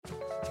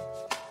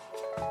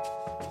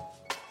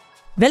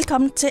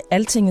Velkommen til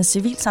Altingets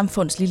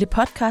Civilsamfunds lille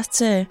podcast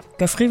til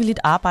Gør frivilligt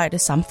arbejde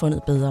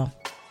samfundet bedre.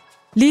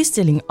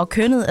 Ligestilling og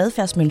kønnede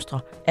adfærdsmønstre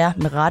er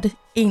med rette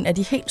en af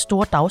de helt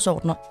store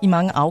dagsordner i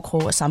mange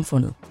afkroge af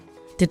samfundet.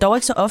 Det er dog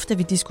ikke så ofte,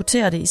 vi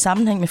diskuterer det i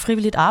sammenhæng med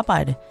frivilligt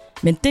arbejde,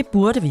 men det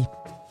burde vi.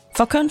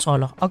 For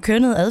kønsroller og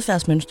kønnede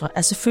adfærdsmønstre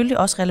er selvfølgelig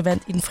også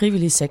relevant i den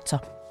frivillige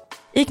sektor.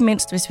 Ikke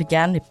mindst hvis vi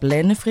gerne vil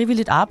blande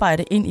frivilligt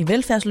arbejde ind i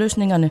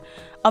velfærdsløsningerne,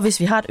 og hvis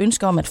vi har et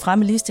ønske om at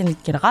fremme ligestilling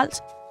generelt,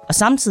 og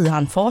samtidig har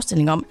en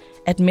forestilling om,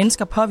 at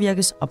mennesker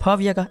påvirkes og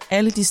påvirker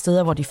alle de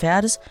steder, hvor de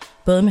færdes,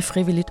 både med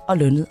frivilligt og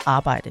lønnet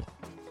arbejde.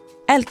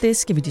 Alt det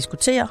skal vi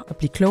diskutere og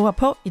blive klogere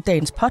på i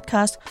dagens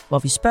podcast, hvor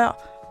vi spørger,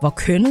 hvor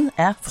kønnet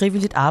er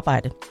frivilligt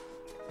arbejde.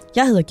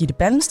 Jeg hedder Gitte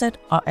Ballenstedt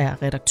og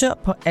er redaktør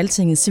på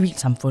Altingets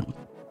Civilsamfund.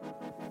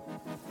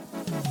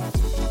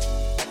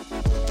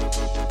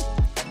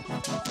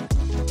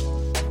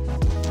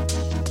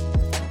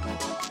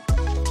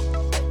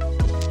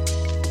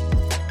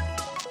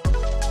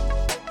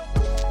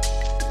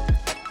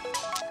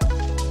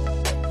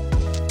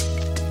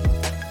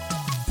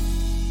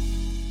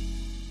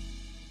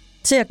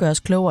 Til at gøre os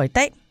klogere i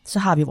dag, så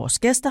har vi vores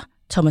gæster,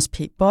 Thomas P.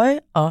 Boye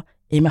og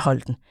Emma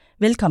Holten.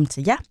 Velkommen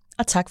til jer,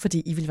 og tak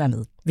fordi I vil være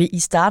med. Vil I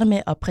starte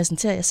med at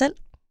præsentere jer selv?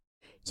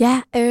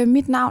 Ja,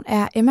 mit navn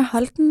er Emma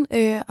Holten,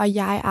 og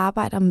jeg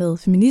arbejder med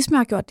feminisme og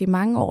har gjort det i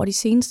mange år. De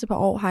seneste par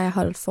år har jeg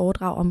holdt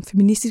foredrag om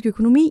feministisk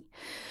økonomi,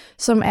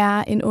 som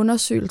er en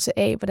undersøgelse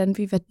af, hvordan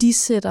vi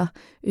værdisætter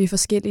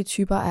forskellige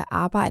typer af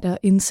arbejde og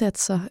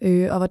indsatser,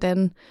 og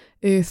hvordan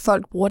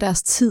folk bruger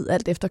deres tid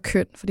alt efter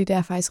køn, fordi det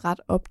er faktisk ret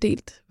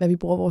opdelt, hvad vi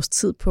bruger vores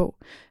tid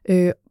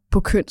på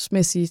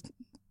kønsmæssig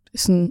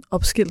sådan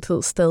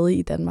opskilthed stadig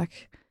i Danmark.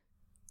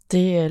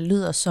 Det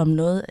lyder som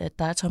noget, at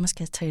dig og Thomas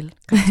kan tale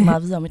rigtig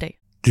meget videre om i dag.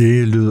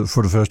 Det lyder,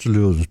 for det første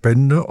lyder det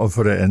spændende, og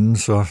for det andet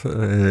så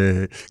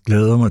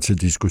glæder jeg mig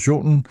til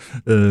diskussionen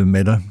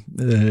med dig.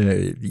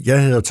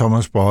 Jeg hedder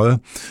Thomas Boye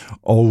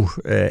og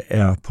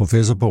er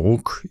professor på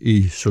RUC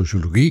i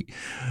sociologi.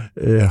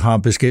 Har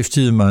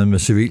beskæftiget mig med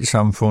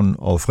civilsamfund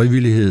og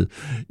frivillighed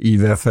i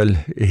hvert fald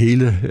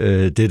hele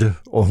dette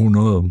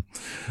århundrede.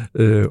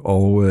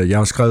 Og jeg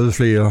har skrevet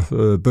flere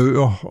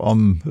bøger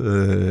om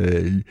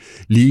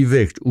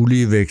ligevægt,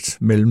 uligevægt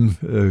mellem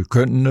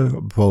kønnene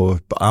på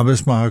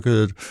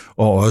arbejdsmarkedet,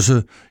 og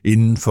også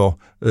inden for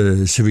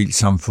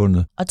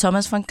civilsamfundet. Og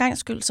Thomas, for en gang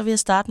skyld, så vil jeg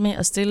starte med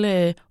at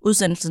stille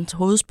udsendelsens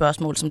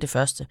hovedspørgsmål som det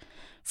første.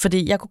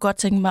 Fordi jeg kunne godt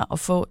tænke mig at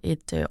få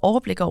et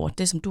overblik over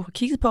det, som du har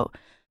kigget på.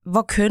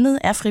 Hvor kønnet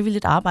er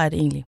frivilligt arbejde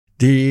egentlig?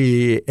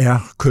 Det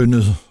er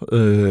kønnet.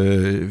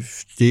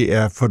 Det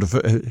er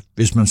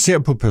hvis man ser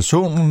på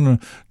personerne,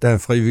 der er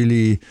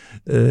frivillige,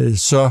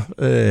 så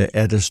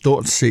er det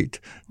stort set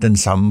den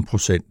samme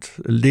procent.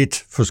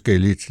 Lidt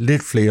forskelligt,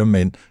 lidt flere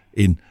mænd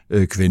end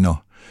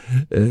kvinder.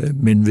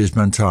 Men hvis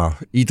man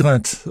tager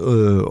idræt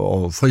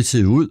og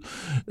fritid ud,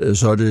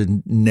 så er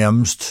det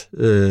nærmest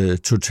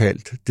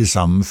totalt det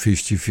samme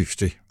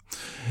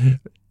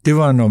 50-50. Det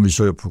var, når vi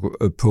så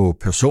på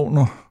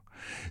personer.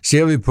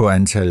 Ser vi på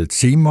antal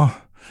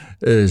timer,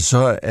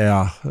 så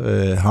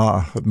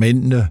har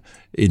mændene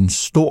en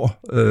stor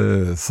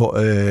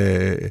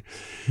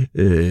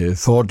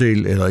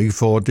fordel, eller ikke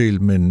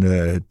fordel, men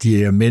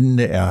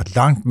mændene er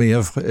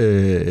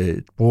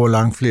bruger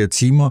langt flere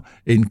timer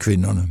end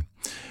kvinderne.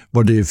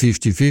 Hvor det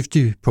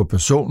er 50-50 på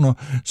personer,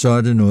 så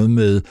er det noget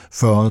med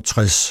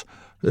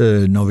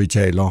 40-60, når vi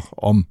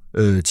taler om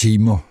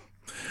timer.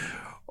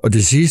 Og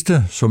det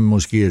sidste, som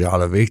måske er det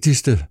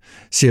allervigtigste,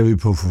 ser vi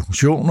på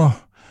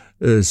funktioner,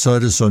 så er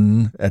det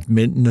sådan, at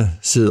mændene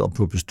sidder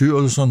på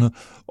bestyrelserne,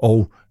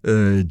 og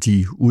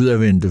de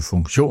udadvendte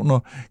funktioner,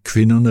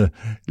 kvinderne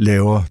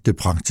laver det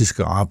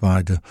praktiske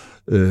arbejde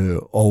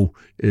og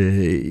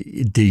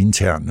det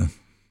interne.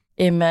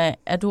 Emma,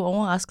 er du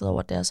overrasket over,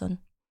 at det er sådan?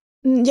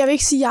 Jeg vil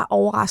ikke sige, at jeg er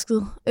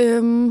overrasket.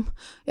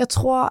 Jeg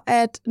tror,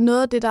 at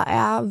noget af det, der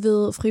er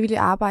ved frivilligt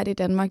arbejde i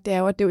Danmark, det er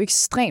jo, at det er jo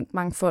ekstremt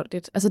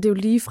mangfoldigt. Altså det er jo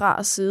lige fra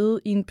at sidde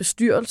i en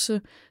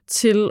bestyrelse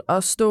til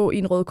at stå i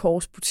en Røde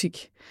Kors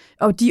butik.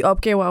 Og de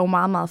opgaver er jo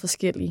meget, meget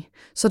forskellige.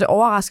 Så det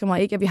overrasker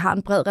mig ikke, at vi har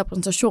en bred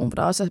repræsentation, hvor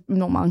der også er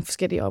nogle mange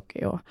forskellige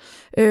opgaver.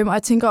 Og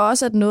jeg tænker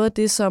også, at noget af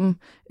det, som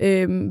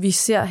vi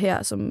ser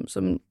her,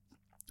 som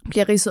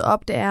bliver ridset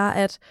op, det er,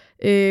 at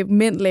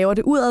mænd laver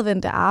det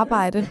udadvendte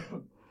arbejde.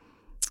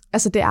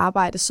 Altså det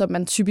arbejde, som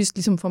man typisk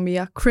ligesom får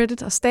mere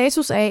credit og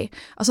status af,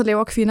 og så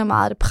laver kvinder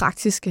meget af det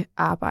praktiske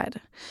arbejde.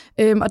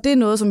 Og det er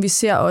noget, som vi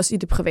ser også i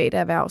det private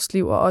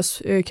erhvervsliv, og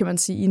også, kan man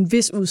sige, i en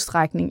vis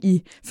udstrækning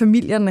i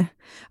familierne,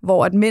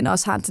 hvor at mænd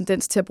også har en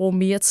tendens til at bruge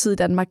mere tid i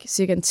Danmark,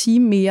 cirka en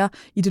time mere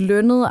i det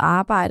lønnede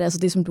arbejde, altså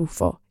det, som du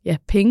får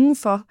penge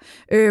for,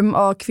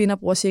 og kvinder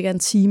bruger cirka en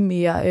time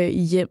mere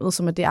i hjemmet,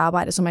 som er det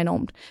arbejde, som er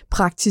enormt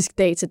praktisk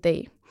dag til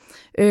dag.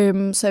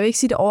 Så jeg vil ikke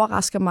sige, at det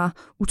overrasker mig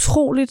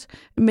utroligt,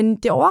 men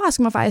det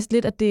overrasker mig faktisk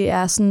lidt, at det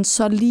er sådan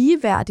så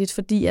ligeværdigt,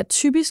 fordi at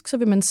typisk så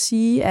vil man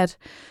sige, at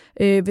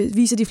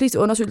viser de fleste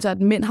undersøgelser,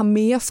 at mænd har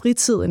mere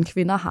fritid, end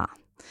kvinder har.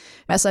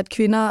 Altså at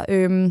kvinder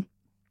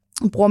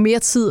bruger mere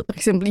tid, for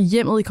eksempel i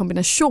hjemmet i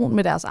kombination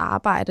med deres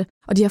arbejde,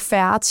 og de har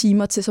færre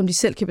timer til, som de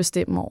selv kan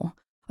bestemme over.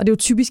 Og det er jo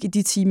typisk i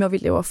de timer, vi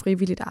laver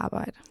frivilligt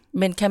arbejde.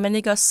 Men kan man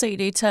ikke også se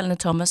det i tallene,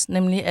 Thomas,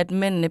 nemlig at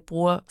mændene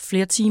bruger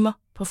flere timer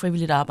på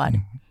frivilligt arbejde?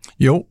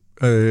 Jo,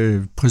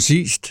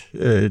 præcist.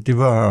 Det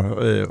var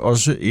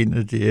også en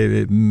af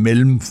de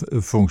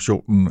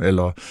mellemfunktionen,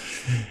 eller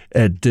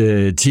at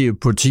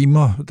på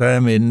timer, der er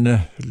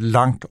mændene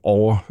langt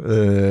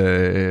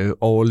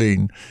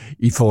overlegen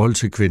i forhold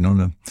til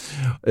kvinderne.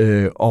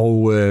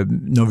 Og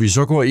når vi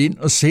så går ind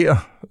og ser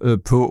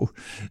på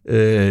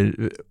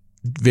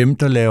hvem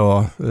der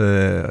laver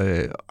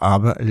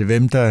arbejde,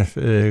 hvem der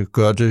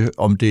gør det,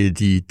 om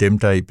det er dem,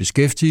 der er i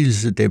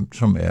beskæftigelse, dem,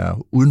 som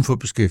er uden for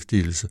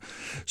beskæftigelse,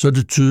 så er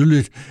det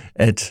tydeligt,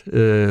 at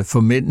for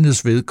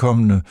mændenes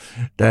vedkommende,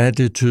 der er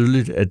det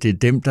tydeligt, at det er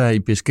dem, der er i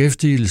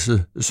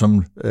beskæftigelse,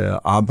 som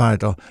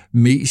arbejder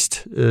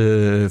mest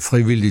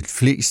frivilligt,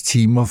 flest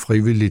timer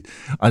frivilligt.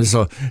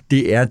 Altså,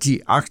 det er de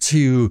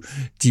aktive,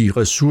 de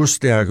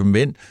ressourcestærke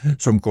mænd,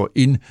 som går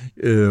ind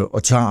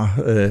og tager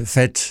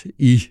fat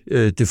i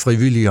det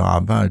frivillige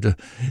arbejde.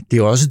 Det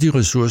er også de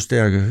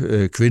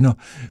ressourcestærke kvinder,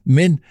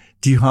 men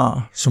de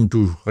har, som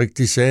du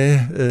rigtig sagde,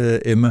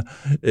 Emma,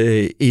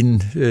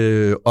 en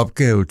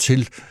opgave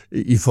til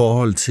i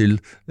forhold til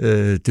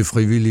det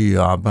frivillige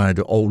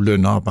arbejde og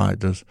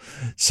lønarbejdet.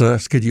 Så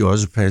skal de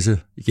også passe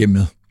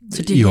hjemmet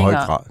i høj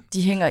grad.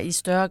 De hænger i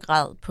større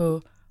grad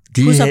på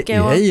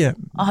husopgaver ja.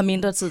 Og har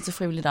mindre tid til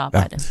frivilligt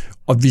arbejde. Ja.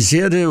 Og vi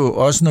ser det jo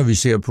også, når vi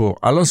ser på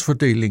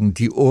aldersfordelingen.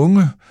 De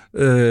unge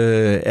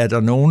er der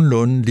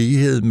nogenlunde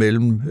lighed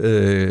mellem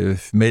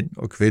mænd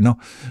og kvinder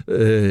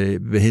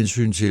ved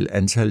hensyn til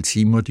antal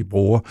timer, de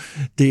bruger.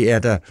 Det er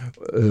der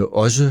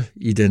også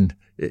i den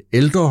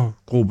ældre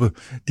gruppe.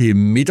 Det er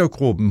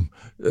midtergruppen,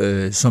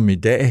 som i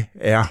dag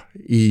er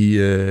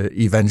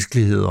i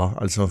vanskeligheder,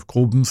 altså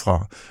gruppen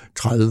fra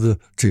 30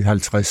 til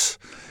 50.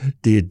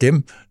 Det er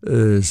dem,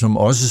 som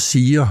også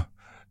siger,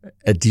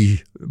 at de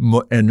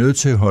er nødt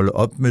til at holde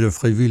op med det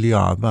frivillige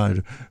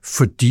arbejde,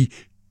 fordi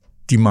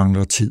de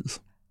mangler tid.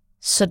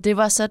 Så det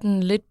var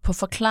sådan lidt på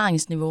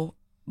forklaringsniveau.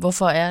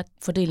 Hvorfor er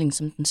fordelingen,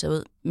 som den ser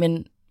ud?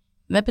 Men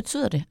hvad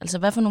betyder det? Altså,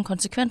 hvad for nogle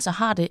konsekvenser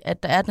har det,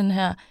 at der er den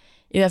her,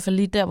 i hvert fald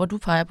lige der, hvor du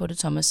peger på det,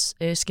 Thomas,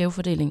 skæv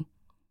fordeling?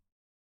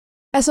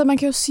 Altså, man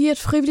kan jo sige, at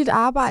frivilligt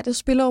arbejde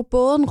spiller jo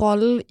både en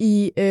rolle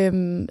i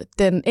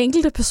den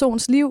enkelte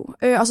persons liv,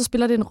 og så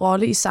spiller det en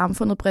rolle i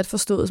samfundet bredt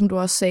forstået, som du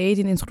også sagde i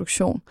din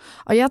introduktion.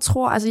 Og jeg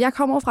tror, altså jeg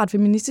kommer fra et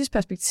feministisk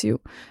perspektiv,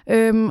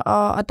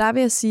 og der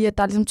vil jeg sige, at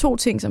der er ligesom 2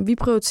 ting, som vi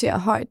prioriterer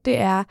højt. Det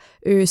er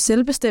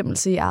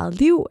selvbestemmelse i eget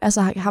liv.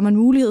 Altså har man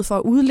mulighed for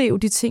at udleve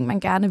de ting, man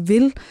gerne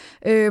vil?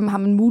 Har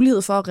man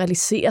mulighed for at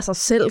realisere sig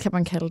selv, kan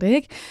man kalde det,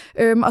 ikke?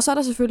 Og så er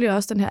der selvfølgelig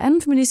også den her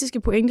anden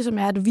feministiske pointe, som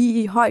er, at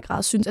vi i høj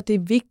grad synes, at det er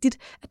vigtigt,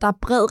 at der er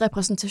bred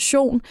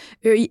repræsentation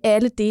i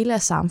alle dele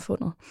af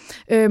samfundet.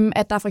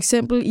 At der for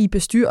eksempel i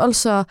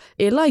bestyrelser,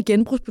 eller i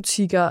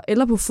genbrugsbutikker,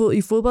 eller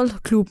i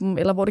fodboldklubben,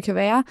 eller hvor det kan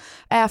være,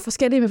 er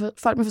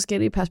folk med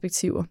forskellige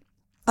perspektiver.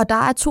 Og der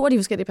er 2 af de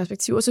forskellige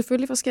perspektiver,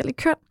 selvfølgelig forskellige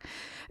køn.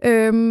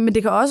 Men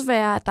det kan også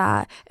være, at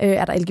der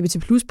er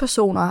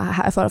LGBT+-personer,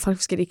 er folk fra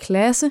forskellige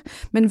klasse.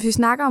 Men hvis vi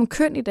snakker om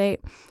køn i dag,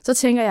 så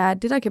tænker jeg,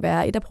 at det, der kan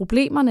være et af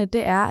problemerne,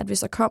 det er, at hvis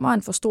der kommer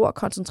en for stor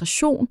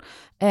koncentration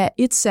af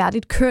et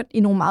særligt køn i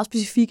nogle meget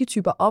specifikke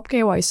typer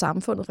opgaver i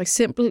samfundet, for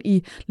eksempel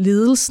i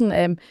ledelsen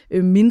af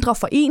mindre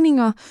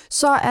foreninger,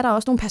 så er der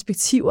også nogle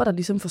perspektiver, der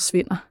ligesom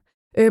forsvinder.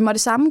 Og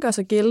det samme gør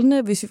sig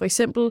gældende, hvis vi for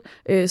eksempel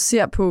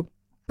ser på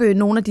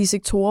nogle af de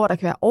sektorer, hvor der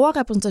kan være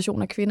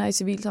overrepræsentation af kvinder i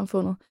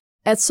civilsamfundet,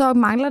 at så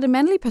mangler det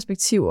mandlige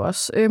perspektiv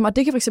også. Og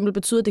det kan fx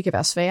betyde, at det kan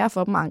være sværere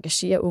for dem at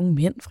engagere unge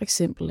mænd, for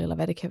eksempel, eller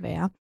hvad det kan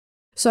være.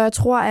 Så jeg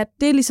tror, at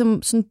det er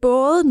ligesom sådan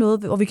både noget,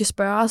 hvor vi kan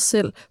spørge os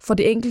selv, for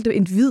det enkelte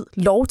individ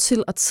lov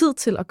til og tid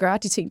til at gøre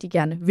de ting, de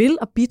gerne vil,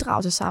 og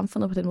bidrage til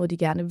samfundet på den måde, de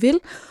gerne vil.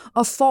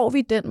 Og får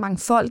vi den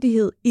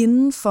mangfoldighed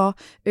inden for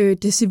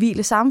det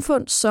civile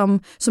samfund,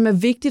 som er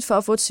vigtigt for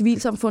at få et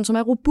civilsamfund, som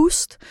er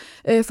robust.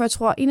 For jeg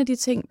tror, en af de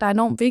ting, der er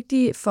enormt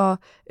vigtige for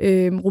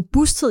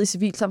robusthed i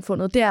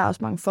civilsamfundet, det er også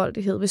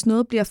mangfoldighed. Hvis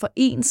noget bliver for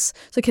ens,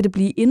 så kan det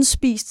blive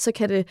indspist, så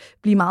kan det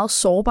blive meget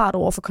sårbart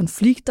over for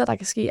konflikter, der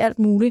kan ske alt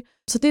muligt.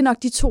 Så det er nok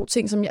de 2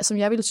 ting, som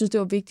jeg ville synes, det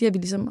var vigtigt, at vi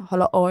ligesom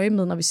holder øje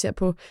med, når vi ser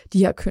på de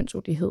her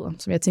kønsuligheder,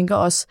 som jeg tænker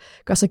også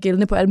gør sig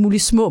gældende på alle mulige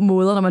små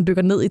måder, når man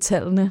dykker ned i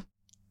tallene.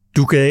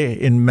 Du gav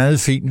en meget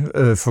fin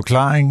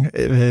forklaring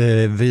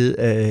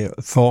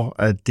for,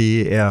 at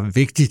det er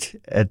vigtigt,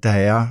 at der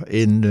er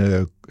en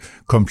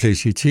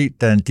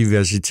kompleksitet, der er en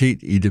diversitet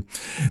i det.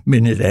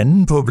 Men et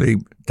andet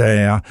problem, der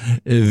er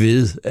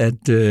ved,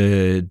 at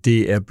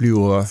det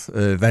bliver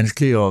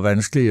vanskeligere og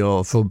vanskeligere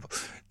at få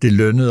det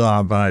lønnede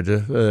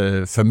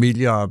arbejde,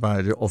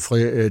 familiearbejde og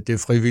det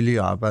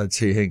frivillige arbejde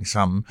til at hænge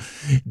sammen.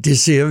 Det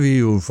ser vi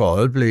jo for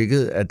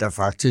øjeblikket, at der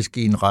faktisk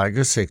i en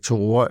række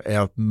sektorer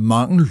er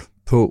mangel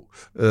på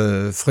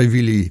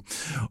frivillige.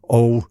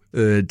 Og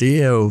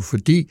det er jo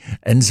fordi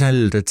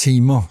antallet af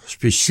timer,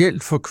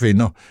 specielt for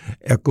kvinder,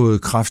 er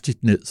gået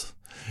kraftigt ned.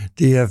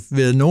 Det har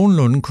været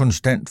nogenlunde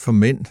konstant for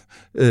mænd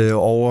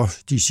over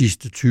de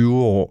sidste 20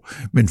 år,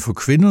 men for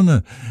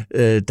kvinderne,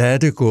 der er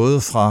det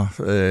gået fra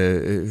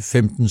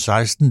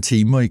 15-16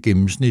 timer i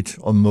gennemsnit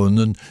om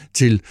måneden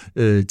til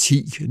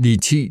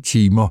 10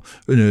 timer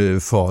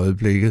for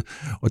øjeblikket.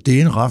 Og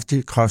det er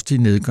en kraftig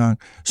nedgang,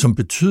 som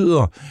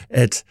betyder,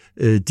 at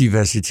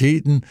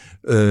diversiteten,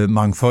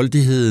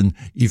 mangfoldigheden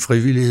i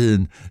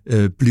frivilligheden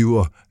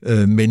bliver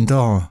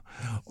mindre.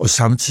 Og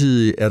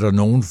samtidig er der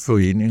nogle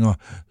foreninger,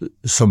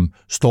 som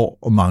står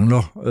og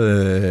mangler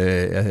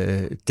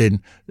den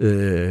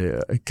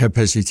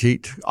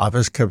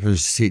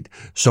arbejdskapacitet,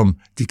 som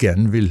de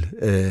gerne vil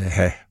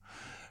have.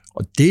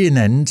 Og det er en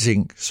anden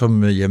ting,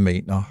 som jeg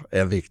mener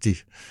er vigtig.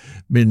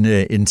 Men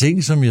en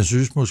ting, som jeg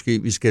synes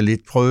måske, vi skal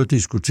lidt prøve at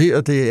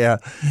diskutere, det er,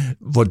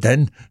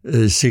 hvordan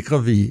sikrer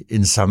vi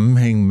en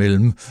sammenhæng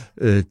mellem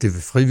det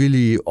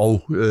frivillige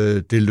og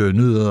det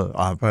lønnede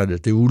arbejde,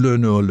 det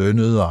ulønnede og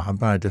lønnede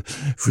arbejde.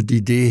 Fordi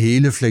det er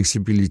hele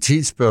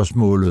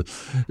fleksibilitetsspørgsmålet,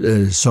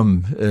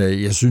 som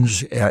jeg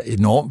synes er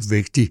enormt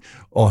vigtigt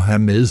at have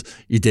med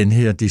i den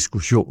her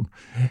diskussion.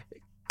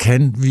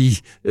 Kan vi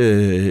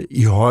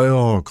i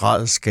højere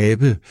grad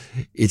skabe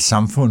et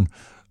samfund,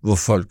 hvor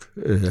folk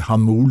har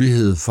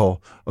mulighed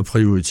for at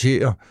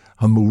prioritere,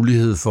 har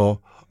mulighed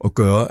for at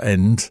gøre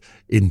andet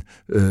end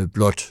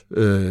blot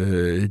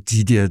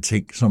de der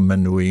ting, som man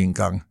nu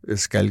engang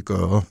skal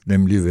gøre,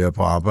 nemlig være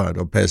på arbejde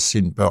og passe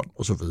sine børn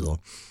osv.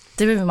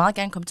 Det vil vi meget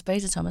gerne komme tilbage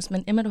til, Thomas.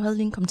 Men Emma, du havde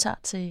lige en kommentar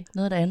til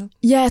noget af det andet.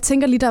 Ja, jeg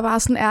tænker lige, der bare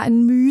sådan er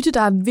en myte,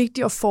 der er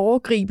vigtig at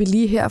foregribe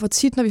lige her. For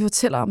tit, når vi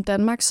fortæller om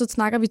Danmark, så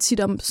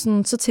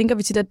tænker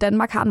vi tit, at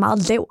Danmark har en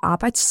meget lav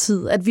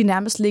arbejdstid. At vi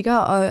nærmest ligger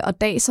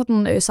og daser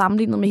den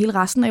sammenlignet med hele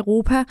resten af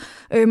Europa.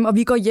 Og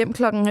vi går hjem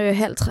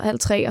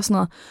 2:30 og sådan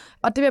noget.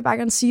 Og det vil jeg bare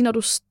gerne sige,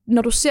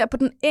 når du ser på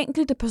den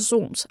enkelte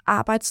persons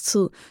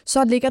arbejdstid,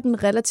 så ligger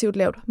den relativt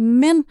lavt.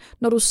 Men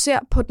når du ser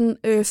på den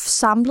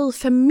samlede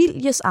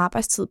families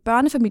arbejdstid,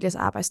 børnefamilies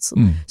arbejdstid,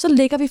 så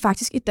ligger vi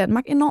faktisk i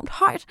Danmark enormt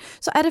højt.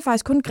 Så er det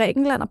faktisk kun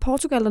Grækenland og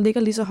Portugal, der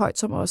ligger lige så højt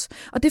som os.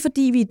 Og det er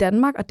fordi, vi i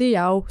Danmark, og det er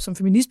jeg jo som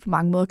feminist på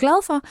mange måder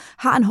glad for,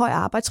 har en høj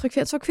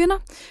arbejdsfrekvens for kvinder.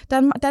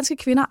 Danske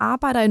kvinder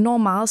arbejder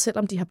enormt meget,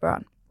 selvom de har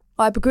børn.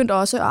 Og er begyndt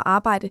også at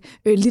arbejde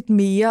lidt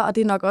mere, og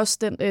det er nok også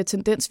den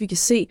tendens, vi kan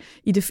se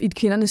i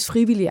kvindernes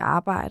frivillige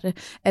arbejde,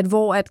 at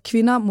hvor at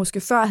kvinder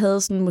måske før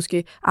havde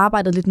måske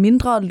arbejdet lidt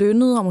mindre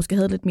lønnet, og måske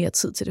havde lidt mere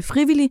tid til det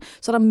frivillige,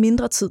 så er der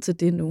mindre tid til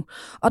det nu.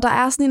 Og der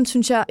er sådan en,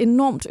 synes jeg,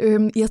 enormt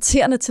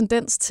irriterende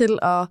tendens til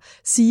at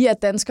sige, at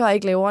danskere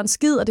ikke laver en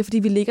skid, og det er fordi,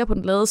 vi ligger på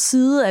den lade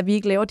side, at vi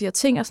ikke laver de her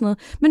ting og sådan noget,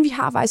 men vi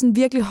har faktisk en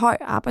virkelig høj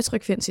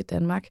arbejdsfrekvens i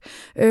Danmark.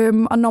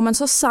 Og når man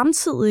så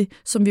samtidig,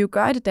 som vi jo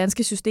gør i det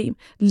danske system,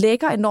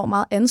 lægger enormt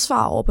meget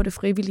ansvar over på det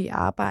frivillige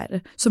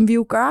arbejde, som vi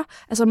jo gør.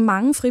 Altså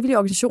mange frivillige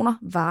organisationer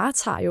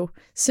varetager jo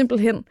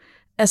simpelthen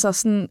altså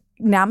sådan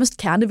nærmest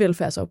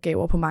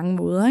kernevelfærdsopgaver på mange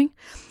måder, ikke?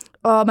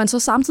 Og man så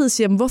samtidig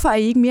siger, hvorfor er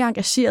I ikke mere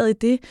engageret i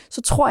det?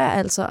 Så tror jeg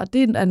altså, og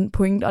det er en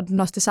point, og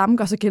når det samme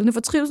gør sig gældende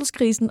for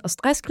trivselskrisen og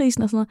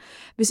stresskrisen og sådan noget,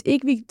 hvis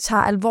ikke vi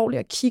tager alvorligt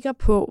og kigger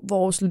på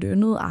vores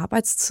lønnede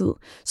arbejdstid,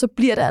 så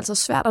bliver det altså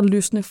svært at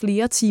løsne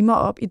flere timer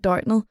op i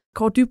døgnet.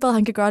 Kåre Dybvad,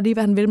 han kan gøre lige,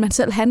 hvad han vil, men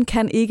selv han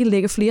kan ikke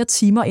lægge flere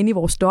timer ind i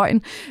vores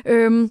døgn.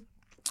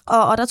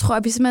 Og der tror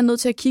jeg, vi er simpelthen nødt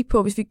til at kigge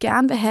på, hvis vi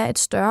gerne vil have et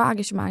større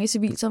engagement i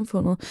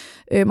civilsamfundet,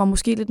 og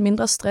måske lidt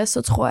mindre stress,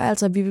 så tror jeg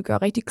altså, at vi vil gøre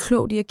rigtig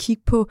klogt i at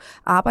kigge på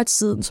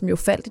arbejdstiden, som jo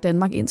faldt i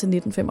Danmark indtil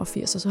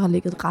 1985, og så har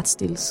ligget ret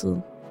stille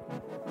siden.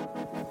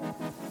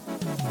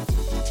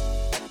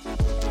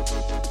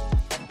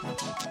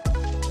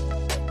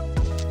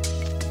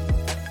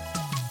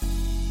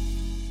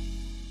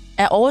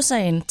 Er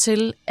årsagen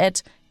til,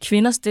 at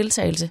kvinders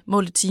deltagelse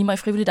målt i timer i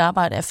frivilligt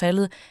arbejde er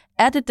faldet,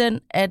 er det den,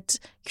 at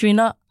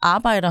kvinder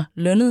arbejder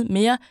lønnet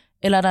mere,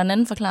 eller er der en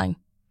anden forklaring?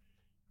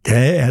 Der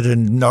er det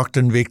nok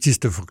den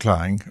vigtigste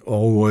forklaring,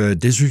 og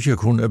det synes jeg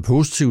kun er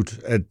positivt,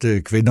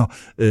 at kvinder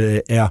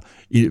er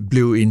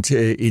blevet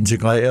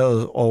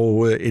integreret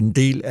og en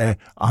del af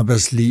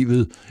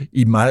arbejdslivet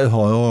i meget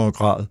højere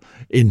grad,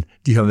 end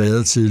de har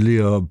været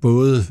tidligere,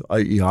 både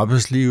i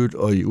arbejdslivet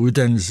og i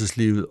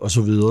uddannelseslivet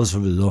osv.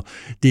 osv.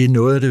 Det er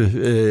noget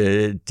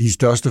af de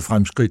største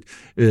fremskridt,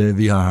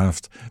 vi har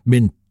haft.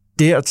 Men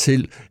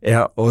dertil er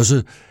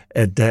også,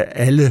 at der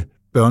alle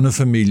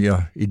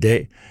børnefamilier i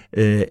dag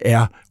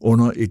er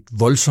under et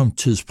voldsomt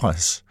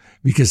tidspres.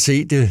 Vi kan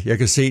se det, jeg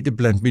kan se det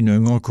blandt mine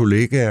yngre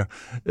kollegaer.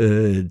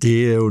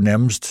 Det er jo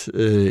nærmest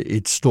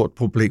et stort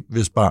problem,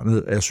 hvis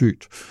barnet er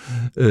sygt.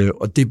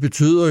 Og det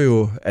betyder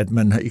jo, at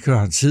man ikke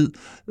har tid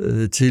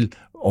til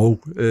at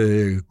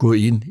gå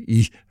ind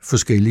i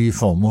forskellige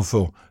former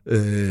for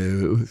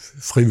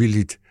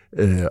frivilligt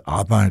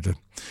arbejde.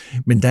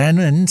 Men der er en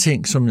anden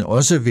ting, som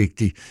også er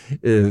vigtig,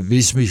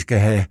 hvis vi skal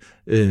have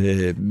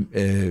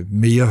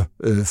mere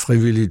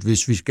frivilligt,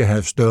 hvis vi skal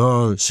have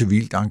større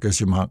civilt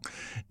engagement.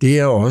 Det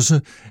er også,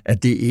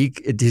 at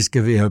det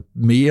skal være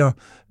mere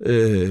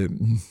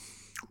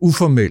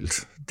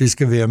uformelt. Det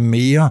skal være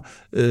mere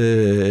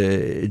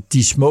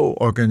de små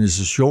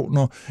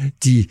organisationer,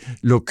 de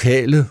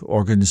lokale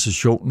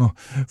organisationer,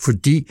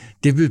 fordi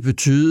det vil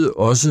betyde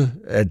også,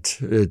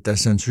 at der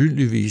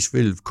sandsynligvis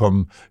vil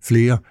komme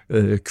flere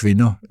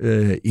kvinder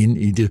ind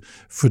i det,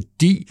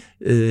 fordi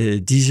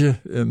disse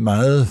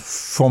meget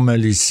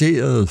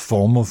formaliserede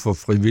former for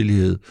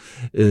frivillighed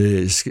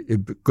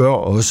gør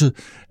også,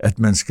 at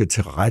man skal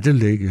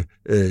tilrettelægge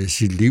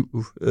sit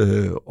liv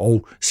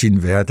og sin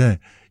hverdag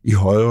i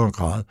højere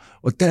grad.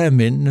 Og der er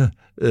mændene,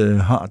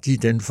 har de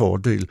den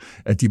fordel,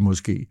 at de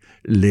måske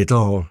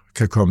lettere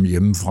kan komme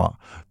hjemmefra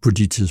på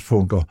de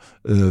tidspunkter,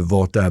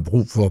 hvor der er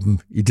brug for dem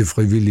i det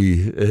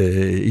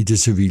frivillige, i det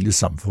civile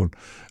samfund.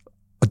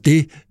 Og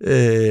det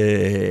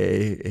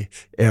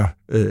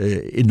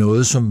er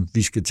noget, som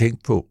vi skal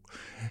tænke på,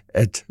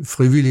 at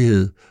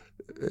frivillighed,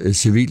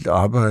 civilt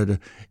arbejde,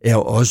 er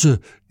også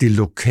det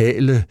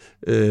lokale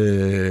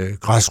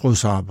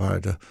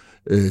græsrodsarbejde,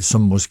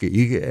 som måske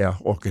ikke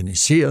er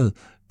organiseret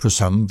på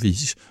samme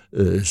vis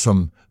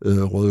som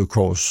Røde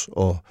Kors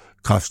og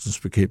Kræftens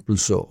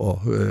Bekæmpelse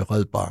og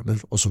Red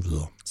Barnet osv.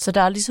 Så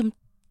der er ligesom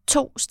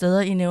 2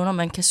 steder, I nævner,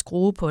 man kan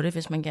skrue på det,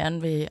 hvis man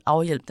gerne vil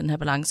afhjælpe den her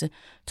balance.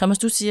 Thomas,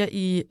 du siger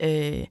i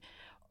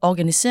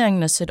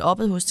organiseringen og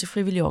setup'et hos de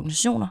frivillige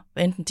organisationer,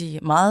 enten de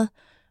er meget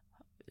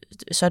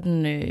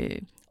sådan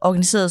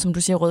organiseret, som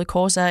du siger, Røde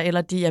Kors er,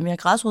 eller de er mere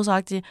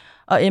græsrodsagtige,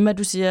 og Emma,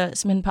 du siger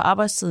simpelthen på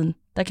arbejdstiden,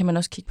 der kan man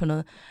også kigge på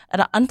noget. Er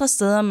der andre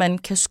steder, man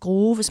kan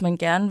skrue, hvis man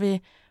gerne vil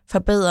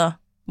forbedre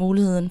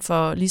muligheden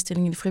for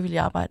ligestilling i det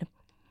frivillige arbejde?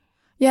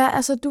 Ja,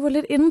 altså du var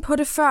lidt inde på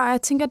det før, og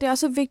jeg tænker, at det er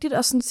også vigtigt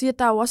at sådan sige, at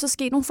der jo også er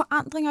sket nogle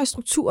forandringer i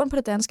strukturen på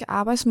det danske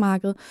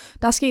arbejdsmarked.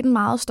 Der er sket en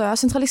meget større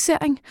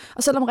centralisering,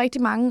 og selvom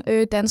rigtig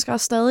mange danskere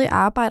stadig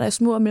arbejder i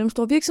små og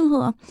mellemstore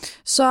virksomheder,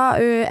 så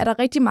er der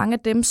rigtig mange af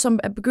dem, som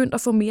er begyndt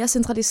at få mere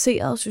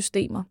centraliserede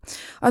systemer.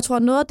 Og jeg tror,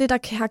 at noget af det, der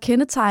har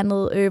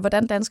kendetegnet,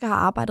 hvordan danskere har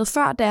arbejdet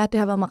før, det er, at det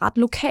har været ret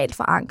lokalt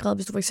forankret.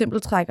 Hvis du for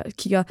eksempel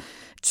kigger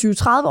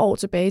 20-30 år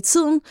tilbage i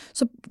tiden,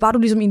 så var du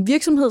ligesom i en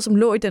virksomhed, som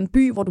lå i den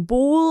by, hvor du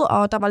boede,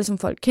 og der var ligesom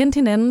folk kendte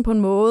hinanden på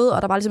en måde,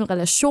 og der var ligesom en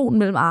relation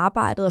mellem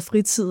arbejdet og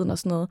fritiden og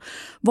sådan noget.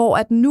 Hvor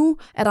at nu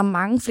er der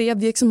mange flere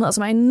virksomheder,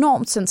 som er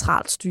enormt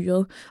centralt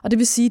styret. Og det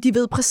vil sige, at de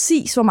ved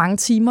præcis, hvor mange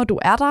timer du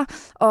er der,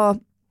 og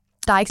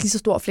der er ikke lige så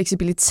stor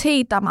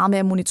fleksibilitet, der er meget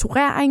mere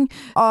monitorering,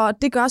 og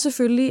det gør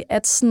selvfølgelig,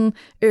 at sådan,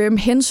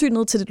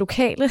 hensynet til det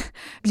lokale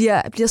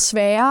bliver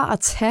sværere at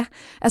tage.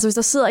 Altså hvis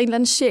der sidder en eller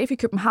anden chef i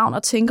København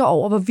og tænker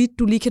over, hvorvidt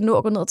du lige kan nå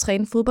at gå ned og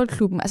træne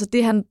fodboldklubben, altså det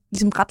er han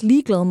ligesom ret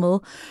ligeglad med.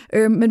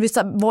 Men hvis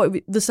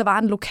der var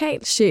en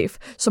lokal chef,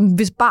 som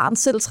hvis barn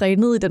selv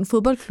trænede i den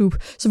fodboldklub,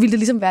 så ville det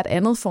ligesom være et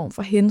andet form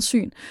for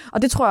hensyn.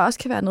 Og det tror jeg også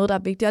kan være noget, der er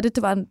vigtigt,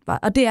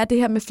 og det er det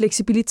her med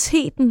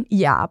fleksibiliteten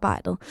i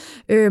arbejdet,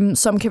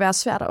 som kan være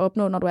svært at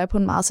opnå, når du er på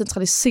en meget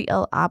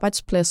centraliseret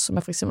arbejdsplads, som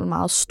er for eksempel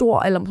meget stor,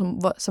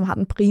 eller som har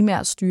den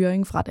primære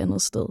styring fra et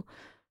andet sted.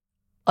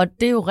 Og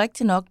det er jo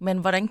rigtigt nok, men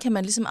hvordan kan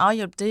man ligesom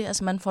afhjælpe det?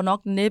 Altså man får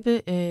nok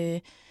næppe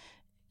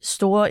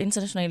store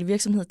internationale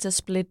virksomheder til at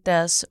splitte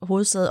deres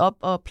hovedsæde op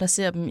og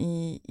placere dem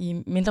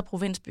i mindre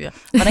provinsbyer.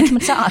 Hvordan kan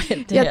man så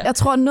afhjælpe det her? Jeg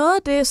tror noget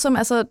af det, som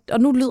altså, og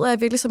nu lyder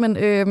jeg virkelig som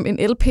en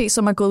LP,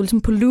 som er gået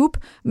ligesom på loop,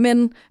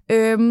 men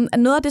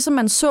noget af det, som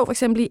man så for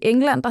eksempel i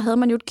England, der havde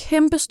man jo et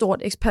kæmpestort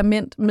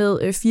eksperiment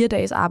med 4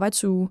 dages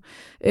arbejdsuge,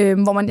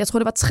 hvor jeg tror,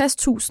 det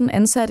var 60.000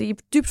 ansatte i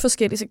dybt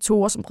forskellige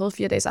sektorer, som prøvede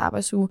 4 dages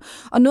arbejdsuge.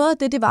 Og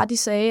noget af det var, de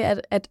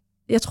sagde, at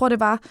jeg tror, det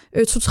var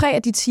 2-3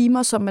 af de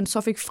timer, som man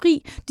så fik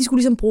fri, de skulle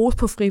ligesom bruges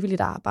på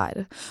frivilligt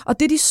arbejde. Og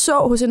det, de så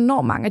hos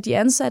enormt mange af de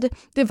ansatte,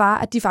 det var,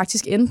 at de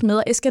faktisk endte med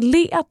at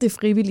eskalere det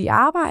frivillige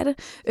arbejde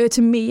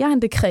til mere,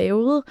 end det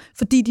krævede,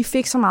 fordi de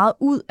fik så meget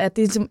ud af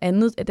det ligesom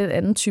den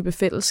anden type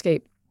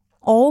fællesskab.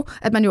 Og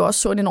at man jo også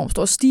så en enorm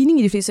stor stigning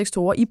i de fleste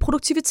sektorer i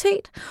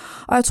produktivitet.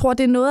 Og jeg tror,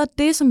 det er noget af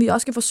det, som vi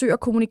også skal forsøge at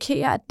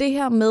kommunikere, at det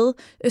her med,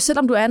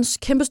 selvom du er en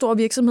kæmpestor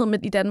virksomhed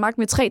i Danmark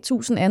med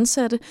 3.000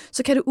 ansatte,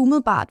 så kan det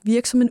umiddelbart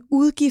virke som en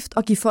udgift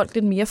at give folk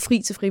lidt mere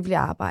fri til frivilligt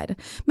arbejde.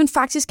 Men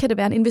faktisk kan det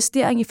være en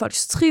investering i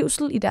folks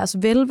trivsel, i deres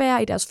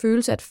velvære, i deres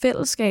følelse af et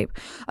fællesskab.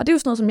 Og det er jo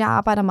sådan noget, som jeg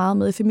arbejder meget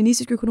med i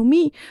feministisk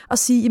økonomi, at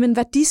sige, jamen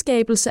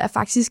værdiskabelse er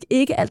faktisk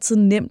ikke altid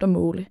nemt at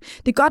måle.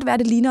 Det kan godt være, at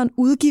det ligner en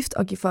udgift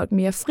at give folk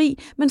mere fri,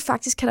 men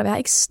faktisk kan der være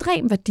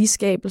ekstrem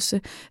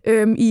værdiskabelse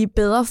i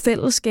bedre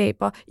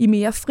fællesskaber, i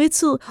mere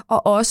fritid,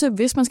 og også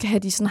hvis man skal have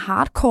de sådan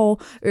hardcore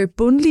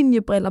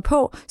bundlinjebriller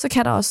på, så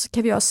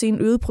kan vi også se en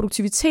øget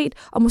produktivitet,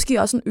 og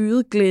måske også en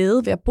øget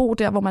glæde ved at bo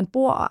der, hvor man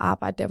bor, og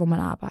arbejde der, hvor man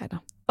arbejder.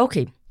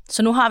 Okay,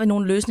 så nu har vi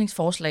nogle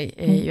løsningsforslag,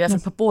 i hvert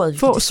fald på bordet.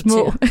 Få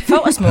små.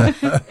 Få små.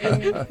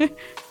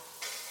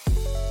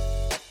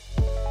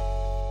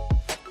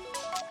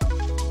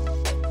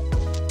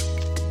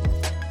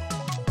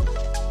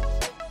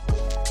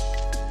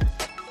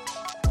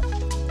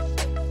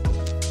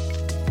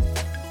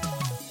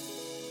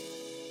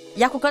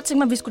 Jeg kunne godt tænke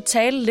mig, at vi skulle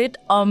tale lidt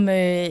om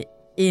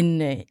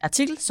en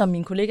artikel, som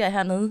mine kollegaer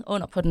hernede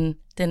under på den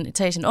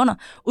etagen under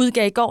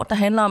udgav i går, der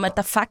handler om, at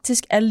der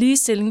faktisk er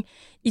ligestilling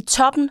i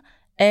toppen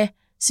af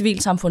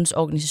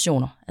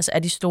civilsamfundsorganisationer, altså er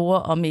de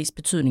store og mest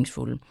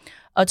betydningsfulde.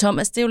 Og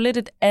Thomas, det er jo lidt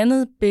et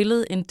andet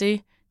billede end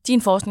det,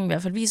 din forskning i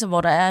hvert fald viser,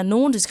 hvor der er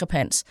nogen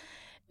diskrepans.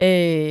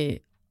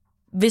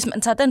 Hvis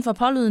man tager den for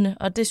pålydende,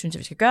 og det synes jeg,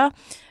 vi skal gøre,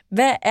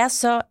 hvad er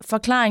så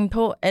forklaringen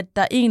på, at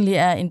der egentlig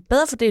er en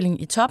bedre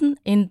fordeling i toppen,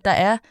 end der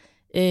er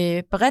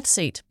bredt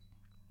set?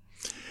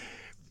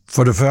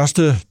 For det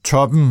første,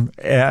 toppen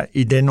er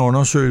i den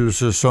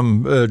undersøgelse,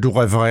 som du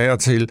refererer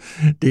til,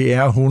 det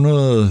er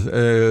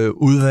 100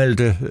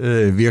 udvalgte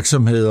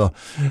virksomheder,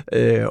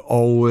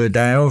 og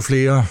der er jo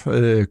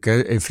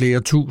flere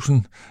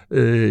tusind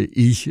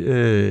i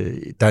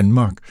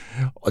Danmark,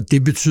 og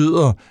det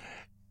betyder,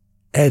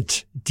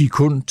 at de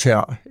kun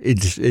tager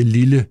et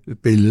lille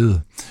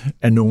billede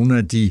af nogle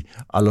af de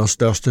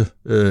allerstørste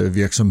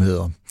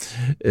virksomheder.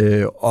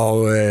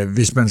 Og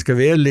hvis man skal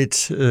være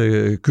lidt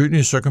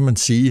kynisk, så kan man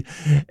sige,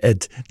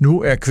 at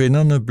nu er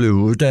kvinderne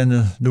blevet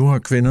uddannet, nu har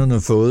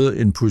kvinderne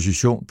fået en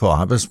position på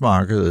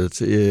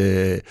arbejdsmarkedet,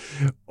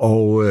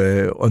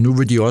 og nu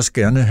vil de også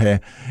gerne have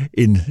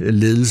en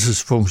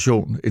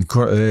ledelsesfunktion,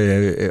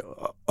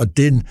 og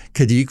den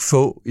kan de ikke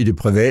få i det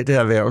private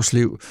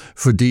erhvervsliv,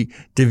 fordi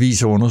det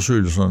viser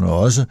undersøgelserne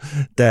også.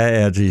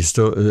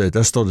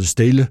 Der står det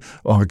stille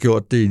og har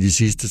gjort det i de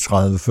sidste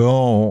 30-40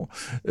 år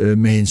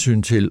med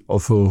hensyn til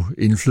at få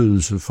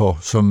indflydelse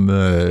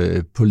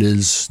på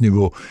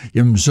ledelsesniveau.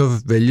 Jamen så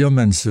vælger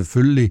man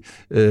selvfølgelig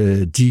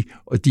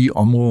de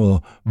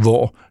områder,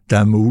 hvor der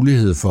er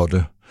mulighed for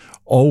det.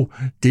 Og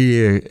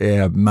det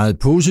er meget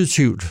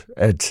positivt,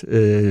 at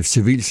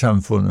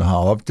civilsamfundet har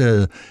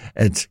opdaget,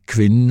 at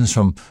kvinden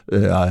som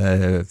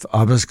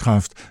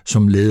arbejdskraft,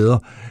 som leder,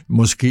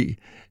 måske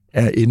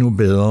er endnu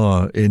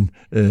bedre end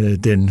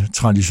den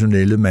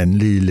traditionelle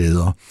mandlige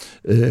leder.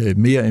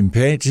 Mere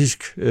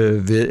empatisk,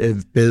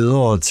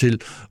 bedre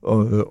til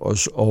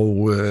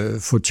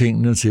at få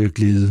tingene til at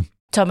glide.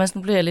 Thomas,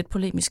 nu bliver jeg lidt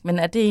polemisk, men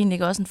er det egentlig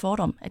ikke også en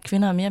fordom, at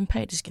kvinder er mere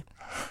empatiske?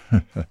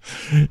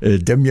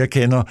 Dem, jeg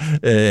kender,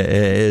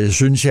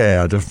 synes jeg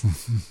er det.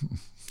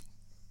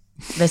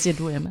 Hvad siger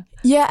du, Emma?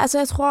 Ja, altså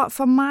jeg tror,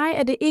 for mig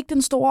er det ikke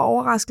den store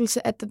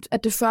overraskelse,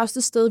 at det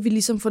første sted, vi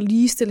ligesom får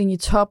ligestilling i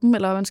toppen,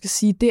 eller hvad man skal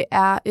sige, det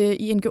er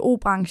i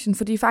NGO-branchen.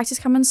 Fordi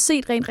faktisk har man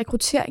set rent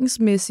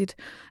rekrutteringsmæssigt,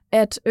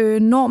 at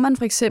når man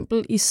for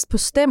eksempel på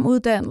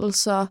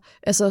STEM-uddannelser,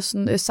 altså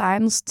sådan,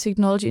 Science,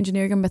 Technology,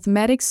 Engineering og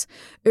Mathematics,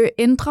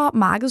 ændrer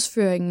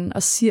markedsføringen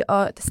og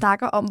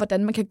snakker om,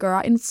 hvordan man kan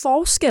gøre en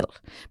forskel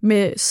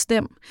med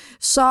STEM,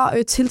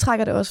 så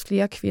tiltrækker det også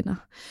flere kvinder.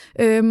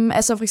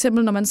 Altså for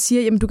eksempel, når man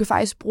siger, jamen du kan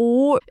faktisk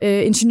bruge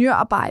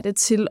ingeniørarbejde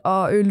til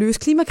at løse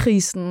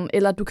klimakrisen,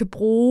 eller du kan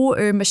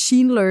bruge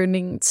machine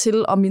learning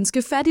til at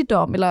mindske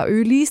fattigdom, eller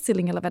øge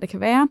ligestilling, eller hvad det kan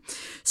være,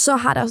 så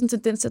har der også en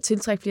tendens til at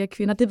tiltrække flere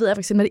kvinder. Det ved jeg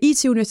for eksempel, at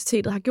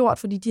IT-universitetet har gjort,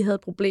 fordi de havde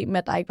et problem med,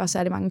 at der ikke var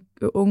særlig mange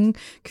unge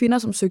kvinder,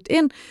 som søgte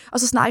ind. Og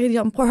så snakkede de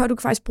om, prøv at høre, du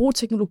kan faktisk bruge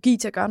teknologi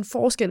til at gøre en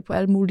forskel på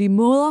alle mulige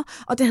måder,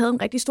 og det havde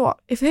en rigtig stor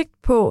effekt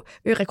på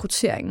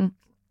rekrutteringen.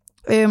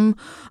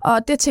 Og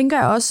det tænker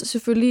jeg også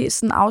selvfølgelig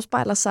sådan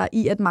afspejler sig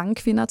i, at mange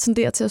kvinder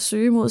tenderer til at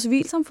søge mod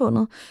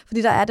civilsamfundet,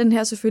 fordi der er den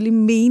her selvfølgelig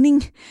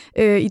mening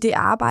i det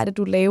arbejde,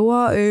 du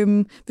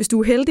laver. Hvis du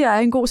er heldig og er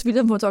en god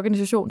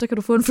civilsamfundsorganisation, så kan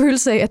du få en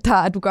følelse af,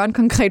 at du gør en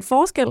konkret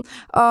forskel.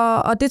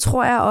 Og det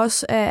tror jeg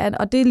også,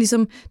 og det er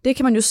ligesom, det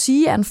kan man jo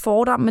sige er en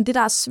fordom, men det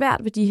der er svært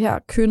ved de her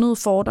kønnede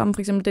fordomme, for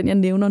eksempel den jeg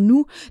nævner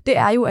nu, det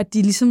er jo, at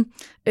de ligesom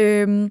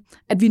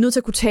at vi er nødt til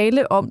at kunne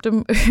tale om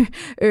dem,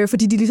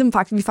 fordi de ligesom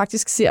vi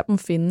faktisk ser dem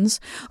findes.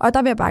 Og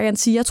der vil jeg bare gerne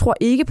sige, at jeg tror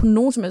ikke på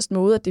nogen som helst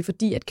måde, at det er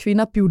fordi, at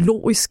kvinder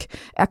biologisk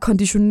er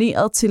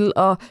konditioneret til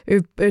at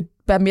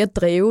være mere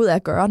drevet af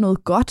at gøre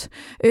noget godt.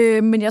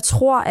 Men jeg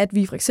tror, at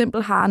vi for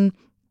eksempel har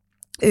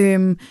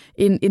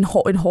en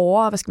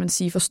hårdere, hvad skal man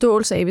sige,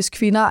 forståelse af, hvis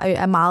kvinder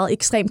er meget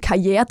ekstremt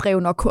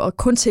karrieredrevne og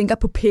kun tænker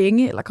på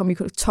penge, eller kommer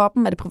i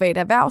toppen af det private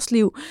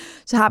erhvervsliv,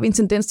 så har vi en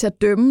tendens til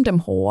at dømme dem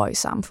hårdere i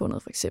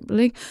samfundet, for eksempel.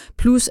 Ikke?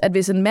 Plus, at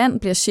hvis en mand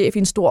bliver chef i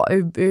en stor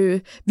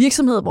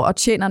virksomhed, hvor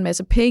tjener en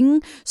masse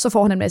penge, så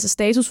får han en masse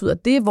status ud af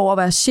det, hvor at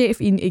være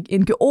chef i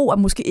en NGO er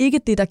måske ikke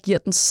det, der giver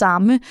den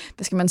samme,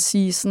 hvad skal man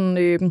sige,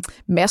 sådan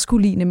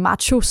maskuline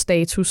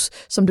macho-status,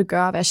 som det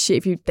gør at være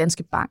chef i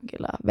Danske Bank,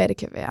 eller hvad det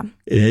kan være.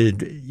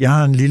 Jeg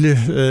har en lille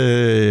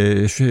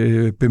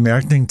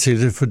bemærkning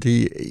til det,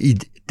 fordi i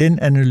den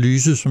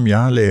analyse, som jeg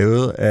har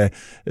lavet af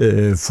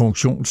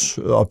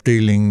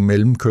funktionsopdelingen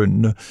mellem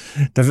kønnene,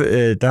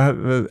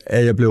 der er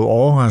jeg blevet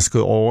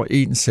overrasket over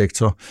en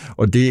sektor,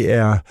 og det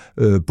er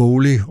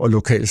bolig- og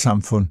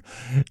lokalsamfund.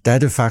 Der er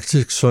det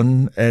faktisk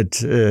sådan,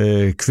 at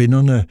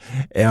kvinderne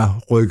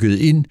er rykket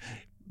ind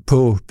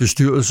på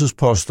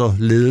bestyrelsesposter,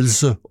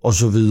 ledelse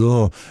osv.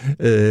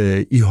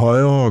 I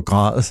højere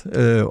grad,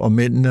 og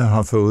mændene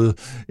har fået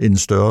en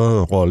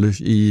større rolle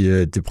i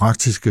det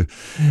praktiske.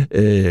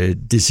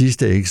 Det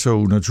sidste er ikke så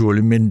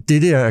unaturligt, men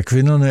det der, at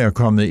kvinderne er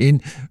kommet ind,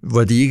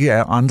 hvor de ikke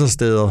er andre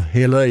steder,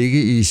 heller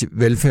ikke i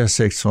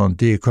velfærdssektoren,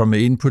 det er kommet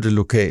ind på det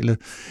lokale.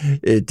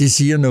 Det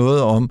siger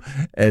noget om,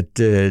 at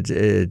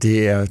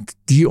det er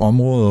de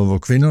områder, hvor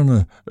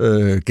kvinderne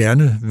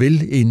gerne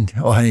vil ind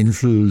og have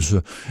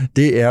indflydelse.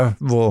 Det er,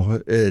 hvor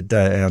der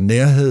er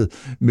nærhed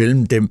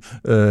mellem dem,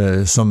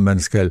 som man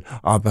skal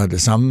arbejde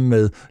sammen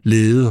med,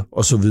 lede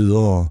osv.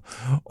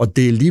 Og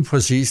det er lige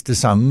præcis det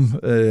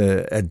samme,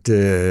 at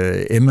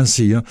Emma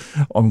siger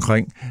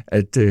omkring,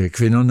 at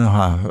kvinderne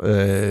har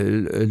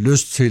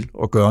lyst til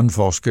at gøre en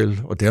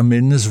forskel. Og der er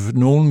mændene,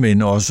 nogle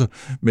mænd også,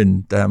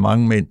 men der er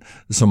mange mænd,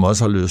 som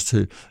også har lyst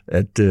til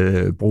at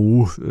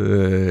bruge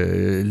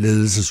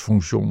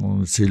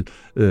ledelsesfunktionerne til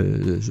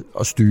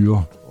at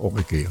styre og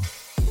regere.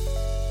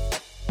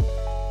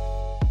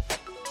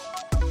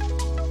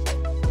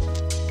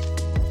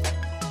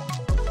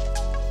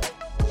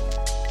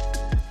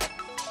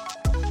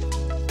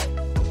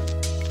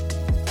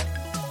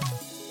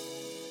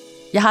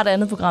 Jeg har et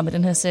andet program i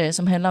den her serie,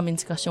 som handler om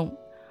integration.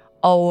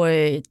 Og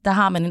der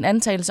har man en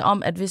antagelse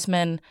om, at hvis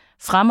man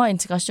fremmer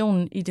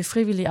integrationen i det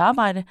frivillige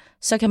arbejde,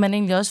 så kan man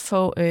egentlig også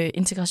få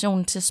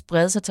integrationen til at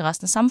sprede sig til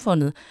resten af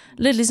samfundet.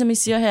 Lidt ligesom I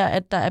siger her,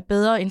 at der er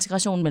bedre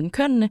integration mellem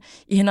kønnene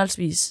i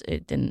henholdsvis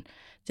den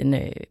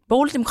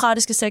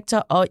boligdemokratiske sektor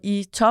og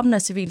i toppen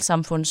af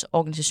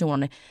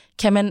civilsamfundsorganisationerne.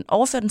 Kan man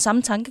overføre den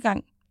samme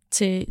tankegang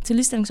til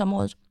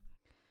ligestillingsområdet?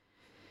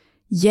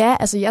 Ja,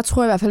 altså jeg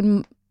tror i hvert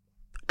fald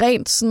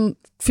rent sådan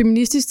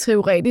feministisk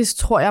teoretisk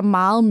tror jeg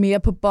meget mere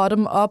på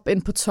bottom-up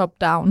end på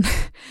top-down.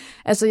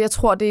 Altså jeg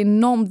tror, det er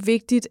enormt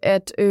vigtigt,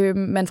 at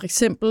man for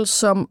eksempel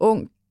som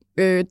ung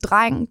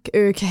dreng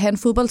kan have en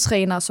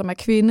fodboldtræner, som er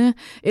kvinde,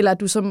 eller at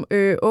du som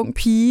ung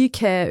pige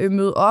kan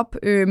møde op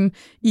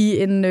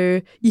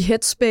i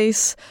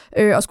Headspace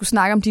og skulle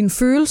snakke om dine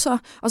følelser,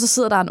 og så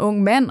sidder der en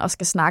ung mand og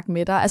skal snakke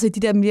med dig. Altså i de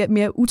der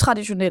mere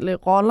utraditionelle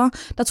roller,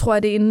 der tror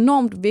jeg, det er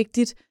enormt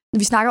vigtigt.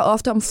 Vi snakker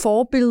ofte om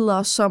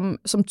forbilleder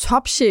som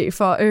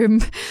topchefer,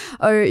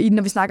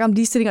 når vi snakker om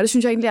ligestilling, og det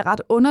synes jeg egentlig er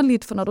ret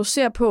underligt, for når du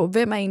ser på,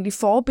 hvem er egentlig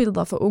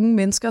forbilleder for unge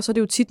mennesker, så er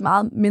det jo tit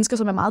meget mennesker,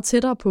 som er meget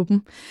tættere på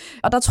dem.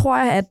 Og der tror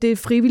jeg, at det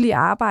frivillige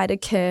arbejde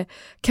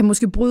kan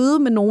måske bryde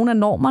med nogle af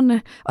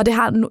normerne, og det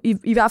har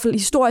i hvert fald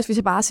historisk, hvis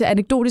jeg bare ser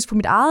anekdotisk på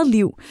mit eget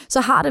liv,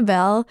 så har det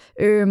været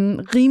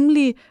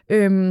rimelig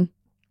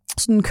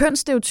sådan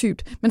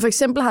kønsstereotypt, men for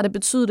eksempel har det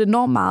betydet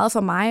enormt meget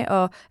for mig,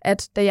 og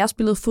at da jeg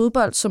spillede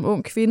fodbold som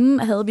ung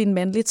kvinde, havde vi en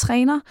mandlig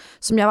træner,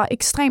 som jeg var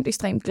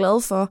ekstremt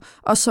glad for,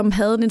 og som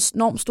havde en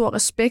enormt stor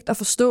respekt og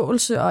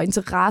forståelse og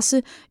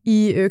interesse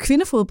i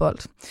kvindefodbold.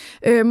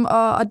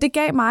 Og det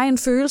gav mig en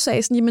følelse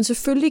af, sådan, jamen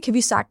selvfølgelig kan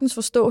vi sagtens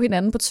forstå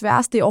hinanden på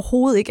tværs. Det er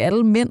overhovedet ikke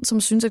alle mænd,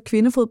 som synes, at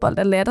kvindefodbold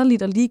er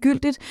latterligt og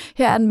ligegyldigt.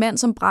 Her er en mand,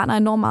 som brænder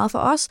enormt meget for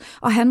os,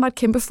 og han var et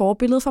kæmpe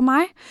forbillede for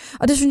mig.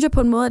 Og det synes jeg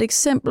på en måde er et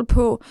eksempel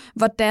på,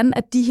 hvordan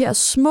at de her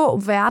små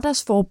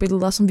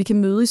hverdagsforbilleder, som vi kan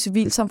møde i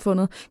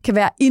civilsamfundet, kan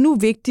være endnu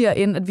vigtigere,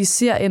 end at vi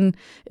ser en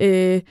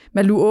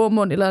Malou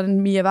Aamund eller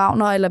en Mia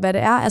Wagner, eller hvad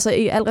det er. Altså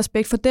i al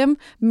respekt for dem,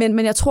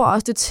 men jeg tror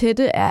også, det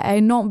tætte er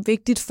enormt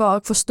vigtigt for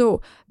at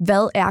forstå,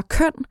 hvad er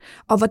køn,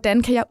 og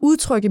hvordan kan jeg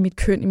udtrykke mit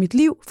køn i mit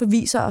liv, for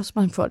viser os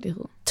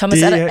mangfoldighed.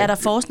 Thomas, er der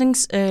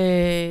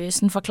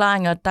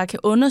forskningsforklaringer, der kan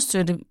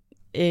understøtte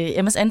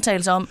Emmas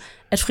antagelse om,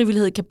 at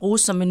frivillighed kan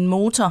bruges som en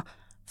motor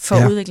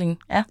for udviklingen?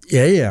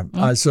 Ja.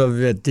 Altså,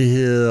 det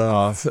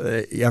hedder,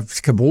 jeg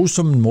skal bruges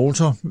som en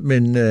motor,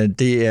 men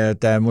der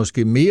er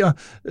måske mere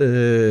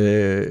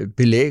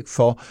belæg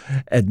for,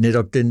 at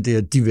netop den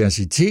der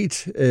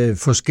diversitet,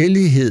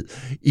 forskellighed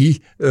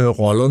i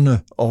rollerne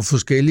og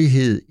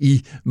forskellighed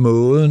i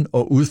måden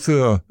at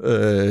udføre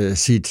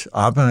sit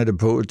arbejde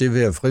på, det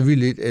være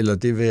frivilligt eller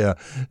det være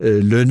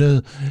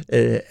lønnet,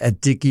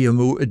 at det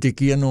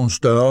giver nogle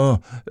større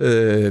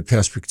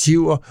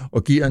perspektiver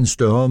og giver en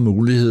større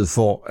mulighed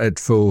for at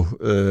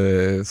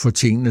få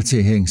tingene til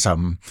at hænge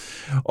sammen.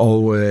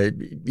 Og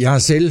jeg har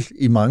selv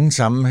i mange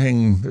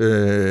sammenhænge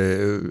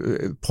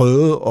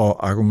prøvet at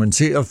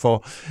argumentere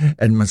for,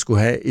 at man skulle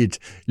have et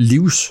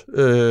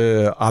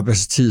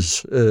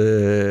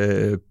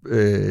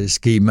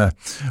livsarbejdstidsskema.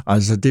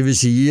 Altså det vil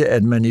sige,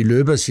 at man i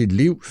løbet af sit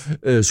liv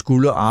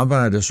skulle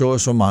arbejde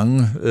så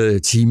mange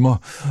timer.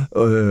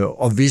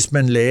 Og hvis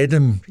man lagde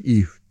dem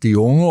i de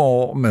unge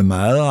år med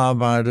meget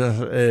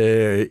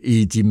arbejde,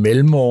 i de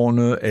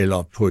mellemårene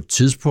eller på et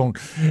tidspunkt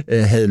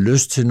havde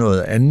lyst til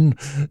noget andet.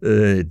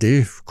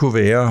 Det kunne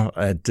være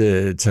at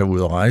tage ud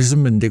og rejse,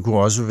 men det kunne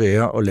også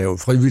være at lave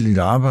frivilligt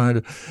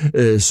arbejde.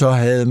 Så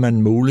havde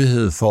man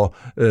mulighed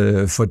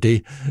for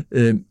det.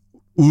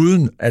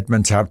 Uden at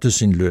man tabte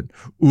sin løn,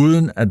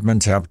 uden at man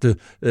tabte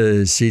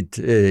sit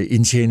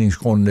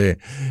indtjeningsgrundlag,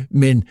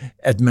 men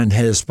at man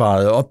havde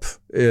sparet op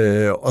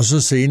og så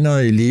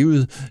senere i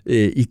livet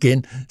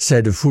igen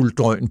satte fuld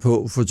drøn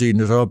på,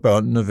 fordi så er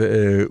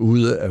børnene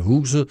ude af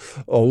huset,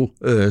 og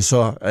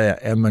så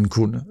er man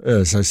kun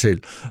sig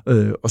selv.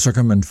 Og så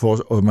kan man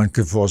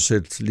kan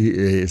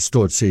fortsætte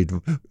stort set,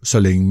 så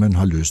længe man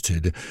har lyst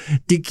til det.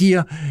 Det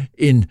giver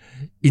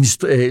en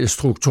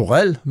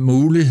strukturel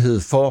mulighed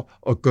for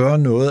at gøre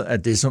noget af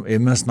det, som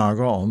Emma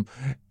snakker om,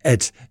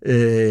 at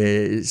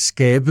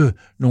skabe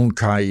nogle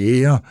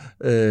karrierer,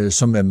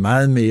 som er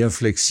meget mere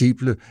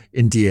fleksible,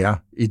 end de er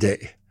i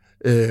dag.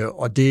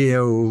 Og det er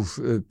jo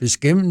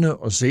beskæmmende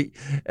at se,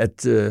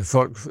 at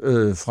folk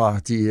fra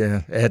de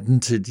er 18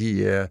 til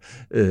de er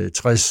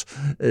 60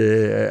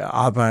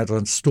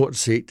 arbejder stort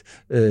set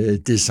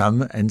det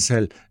samme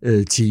antal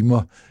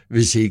timer,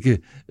 hvis ikke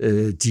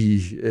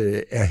de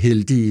er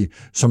heldige,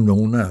 som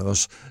nogle af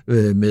os,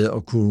 med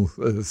at kunne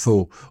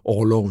få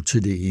orlov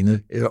til det ene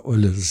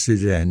eller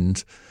til det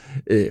andet.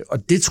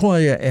 Og det tror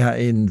jeg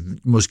er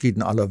måske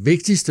den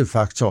allervigtigste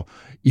faktor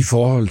i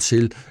forhold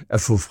til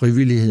at få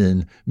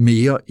frivilligheden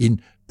mere ind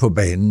på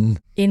banen.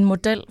 En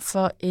model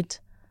for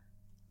et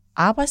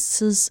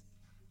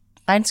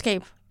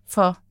arbejdstidsregnskab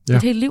for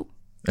et helt liv.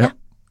 Ja.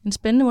 En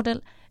spændende model.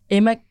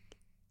 Emma,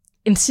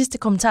 en sidste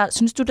kommentar.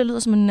 Synes du, det lyder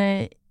som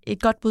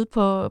et godt bud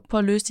på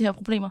at løse de her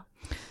problemer?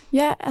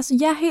 Ja,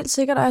 altså helt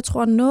sikkert, og jeg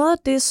tror, noget af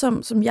det,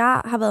 som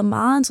jeg har været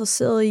meget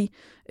interesseret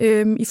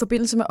i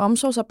forbindelse med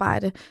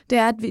omsorgsarbejde, det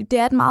er, at det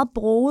er et meget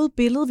broget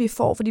billede, vi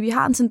får, fordi vi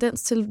har en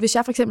tendens til, hvis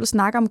jeg for eksempel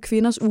snakker om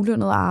kvinders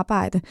ulønnede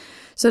arbejde,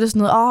 så er det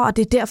sådan noget,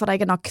 det er derfor, der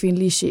ikke er nok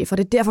kvindelige chefer,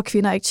 det er derfor,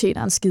 kvinder ikke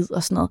tjener en skid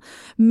og sådan noget.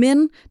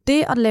 Men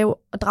det at lave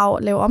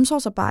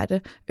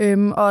omsorgsarbejde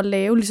og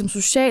lave ligesom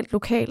socialt,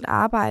 lokalt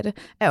arbejde,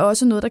 er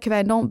også noget, der kan være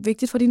enormt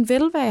vigtigt for din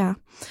velvære.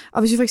 Og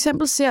hvis vi for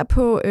eksempel ser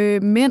på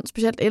mænd,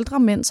 specielt ældre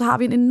mænd, så har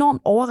vi en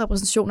enorm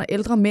overrepræsentation af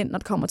ældre mænd, når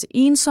det kommer til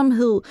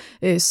ensomhed,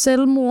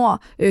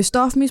 selvmord,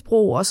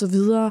 stofmisbrug osv.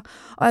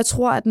 Og jeg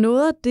tror, at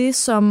noget af det,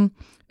 som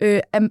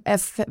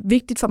er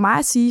vigtigt for mig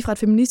at sige fra et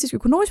feministisk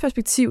økonomisk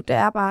perspektiv, det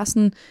er bare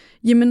sådan,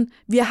 jamen,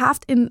 vi har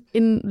haft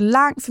en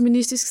lang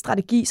feministisk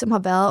strategi, som har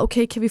været,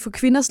 okay, kan vi få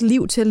kvinders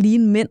liv til at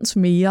ligne mænds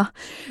mere?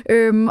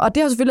 Og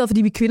det har selvfølgelig været,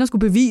 fordi vi kvinder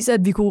skulle bevise,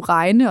 at vi kunne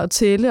regne og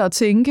tælle og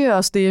tænke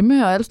og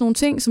stemme og alle sådan nogle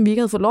ting, som vi ikke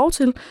havde fået lov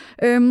til.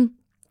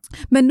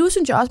 Men nu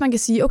synes jeg også, man kan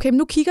sige, okay, men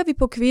nu kigger vi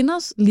på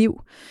kvinders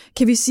liv.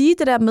 Kan vi sige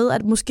det der med,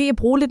 at måske at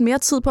bruge lidt mere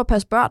tid på at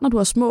passe børn, når du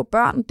har små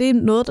børn, det er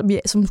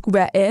noget, som skulle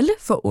være alle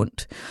for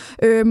ondt.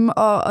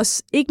 Og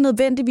ikke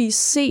nødvendigvis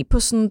se på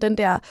sådan den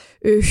der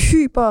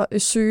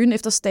hypersøgen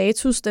efter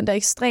status, den der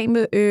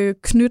ekstreme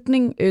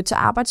knytning til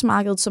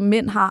arbejdsmarkedet, som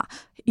mænd har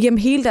igennem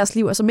hele deres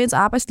liv. Altså mænds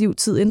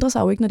arbejdslivstid ændrer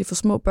sig jo ikke, når de får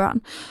små børn.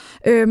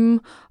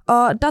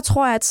 Og der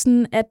tror jeg,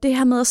 at det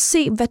her med at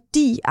se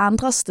værdi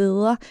andre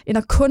steder, end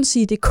at kun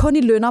sige, at det er kun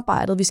i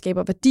lønarbejdet, vi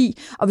skaber værdi,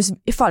 og hvis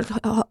folk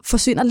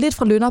forsvinder lidt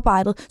fra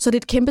lønarbejdet, så er det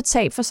et kæmpe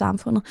tab for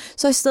samfundet.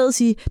 Så i stedet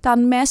sige, at der er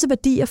en masse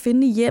værdi at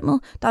finde i hjemmet,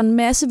 der er en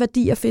masse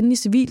værdi at finde i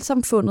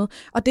civilsamfundet,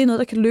 og det er noget,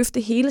 der kan løfte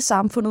hele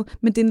samfundet,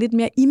 men det er en lidt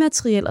mere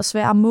immateriel og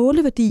svær at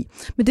måle værdi.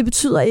 Men det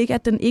betyder ikke,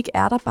 at den ikke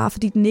er der, bare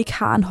fordi den ikke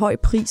har en høj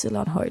pris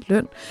eller en høj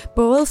løn.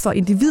 Både for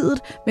individet,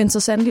 men så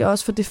sandelig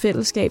også for det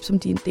fællesskab, som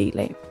de er en del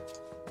af.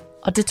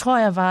 Og det tror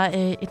jeg var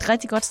et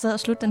rigtig godt sted at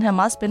slutte den her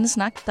meget spændende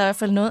snak. Der er i hvert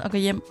fald noget at gå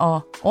hjem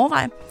og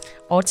overveje.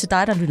 Og til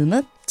dig, der lyttede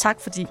med,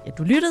 tak fordi at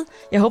du lyttede.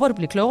 Jeg håber, du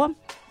bliver klogere.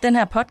 Den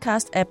her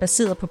podcast er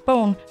baseret på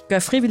bogen Gør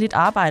frivilligt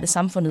arbejde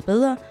samfundet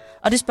bedre.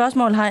 Og det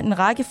spørgsmål har en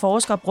række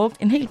forskere brugt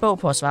en hel bog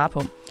på at svare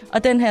på.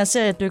 Og den her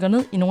serie dykker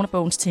ned i nogle af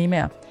bogens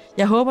temaer.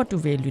 Jeg håber, du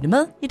vil lytte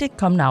med i det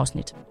kommende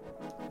afsnit.